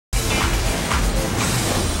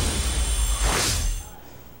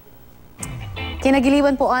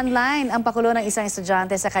Kinagiliwan po online ang pakulo ng isang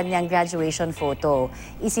estudyante sa kanyang graduation photo.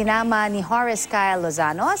 Isinama ni Horace Kyle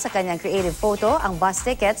Lozano sa kanyang creative photo ang bus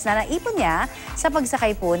tickets na naipon niya sa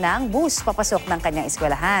pagsakay po ng bus papasok ng kanyang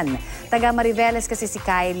eskwelahan. Taga Mariveles kasi si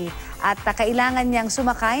Kyle at kailangan niyang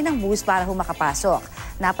sumakay ng bus para makapasok.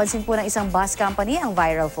 Napansin po ng isang bus company ang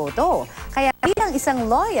viral photo. Kaya bilang isang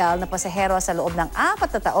loyal na pasahero sa loob ng 4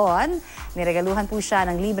 na taon, niregaluhan po siya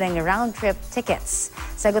ng libreng round-trip tickets.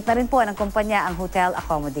 Sagot na rin po ng kumpanya ang hotel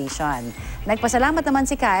accommodation. Nagpasalamat naman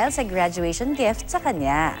si Kyle sa graduation gift sa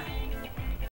kanya.